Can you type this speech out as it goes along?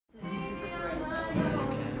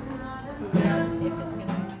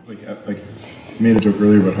made a joke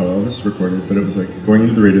earlier about how Elvis recorded, but it was like going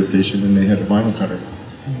into the radio station and they had a vinyl cutter,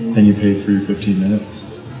 and you paid for your 15 minutes,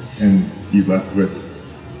 and you left with,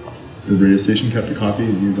 the radio station kept a copy,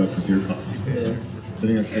 and you left with your copy. Yeah. I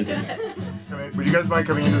think that's great. Would you guys mind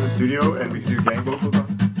coming into the studio and we can do gang vocals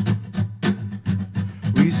on?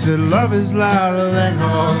 We said love is louder than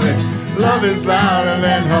all this, love is louder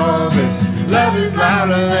than all this, love is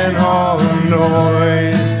louder than all the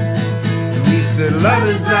noise. We said love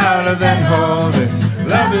is louder than all this,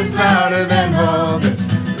 love is louder than all this,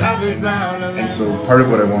 love is louder than. And so part of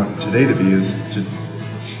what I want today to be is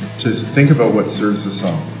to think about what serves the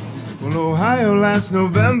song. Well, Ohio last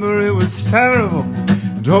November, it was terrible.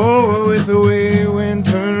 And over with the way wind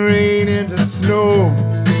turned rain into snow.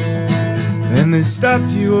 And they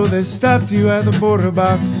stopped you, oh, they stopped you at the border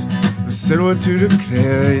box. They said what to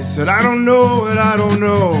declare. He said, I don't know what I don't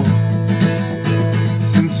know.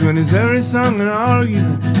 Since when is every song an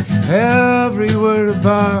argument? Every word a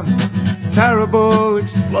bomb. Terrible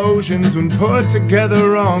explosions when put together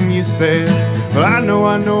wrong. You say, well, I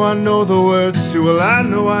know the words to. Well, I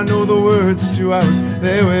know the words to. I was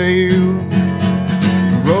there with you,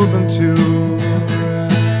 wrote them too.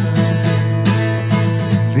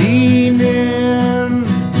 Lean in,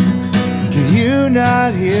 can you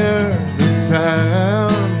not hear the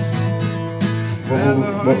sounds?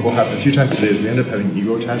 What will happen a few times today is we end up having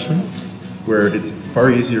ego attachment, where it's far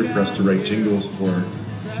easier for us to write jingles or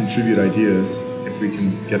contribute ideas if we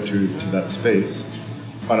can get to that space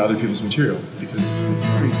on other people's material, because it's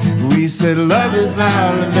free. We said love is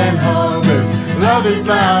louder than all this, love is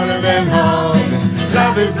louder than all this,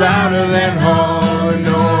 love is louder than all the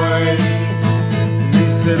noise. We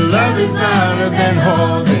said love is louder than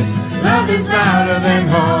all this, love is louder than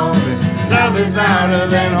all this, love is louder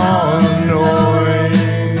than all the noise.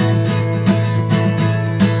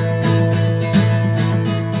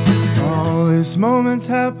 All this moment's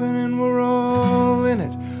happening, we're all in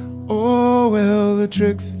it. Oh well, the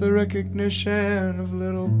tricks, the recognition of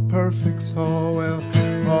little perfects. Oh well,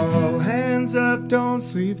 all hands up, don't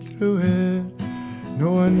sleep through it.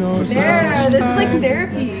 No one knows this is like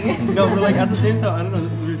therapy. No, we're like at the same time. I don't know.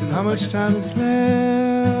 This is the reason. How much time is left?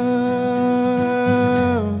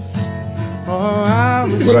 Oh, how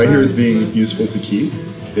much what I hear as being useful to keep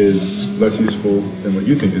is less useful than what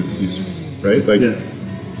you think is useful, right? Like, yeah.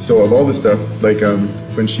 So of all the stuff, like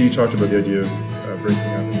when she talked about the idea of breaking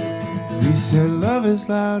up. We said love is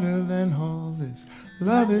louder than all this,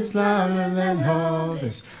 love is louder than all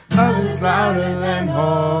this, love is louder than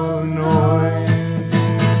all the noise.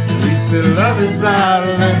 We said love is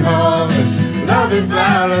louder than all this, love is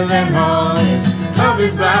louder than all this, love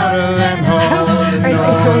is louder than all the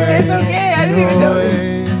noise. It's okay, I didn't even know.